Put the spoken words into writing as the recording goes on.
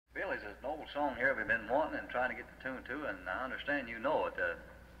song here we've been wanting and trying to get the tune to, and I understand you know it. The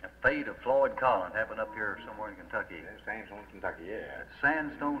fate of Floyd Collins happened up here somewhere in Kentucky. Sandstone, Kentucky, yeah.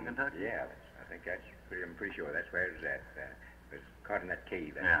 Sandstone, Kentucky? Yeah, I think I'm pretty sure that's where it was at. It was caught in that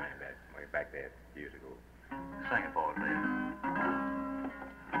cave that Yeah. time, that way back there years ago. Sing it for us, please.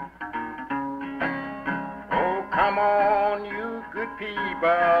 Oh, come on, you good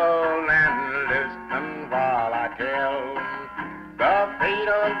people, and listen while I tell the fate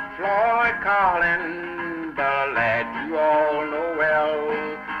of Floyd Collins, the lad you all know well.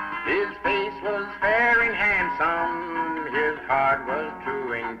 His face was fair and handsome, his heart was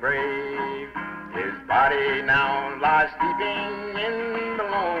true and brave. His body now lies sleeping in the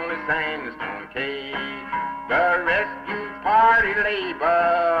lonely sandstone cave. The rescue party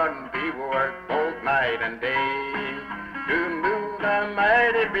labored, they worked both night and day to move the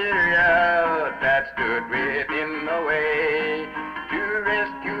mighty Berea that stood within the way. To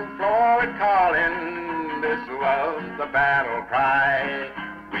rescue Floyd Collins, this was the battle cry.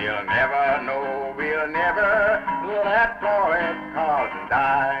 We'll never know, we'll never let Floyd Collins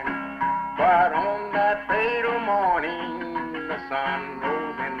die. But on that fatal morning, the sun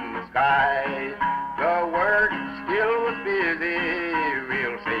rose in the sky. The work still was busy,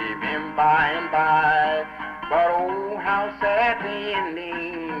 we'll save him by and by. But oh, how sad the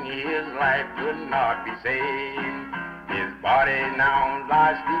ending, his life could not be saved. His body now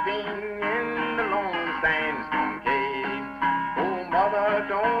lies sleeping in the lone sandstone cave. Oh, mother,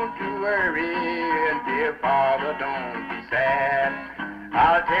 don't you worry, and dear father, don't be sad.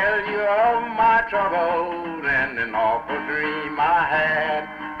 I'll tell you of my troubles and an awful dream I had.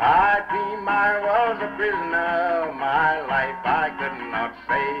 I dreamed I was a prisoner, my life I could not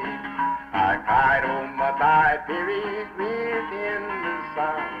save. I cried, oh, mother, I buried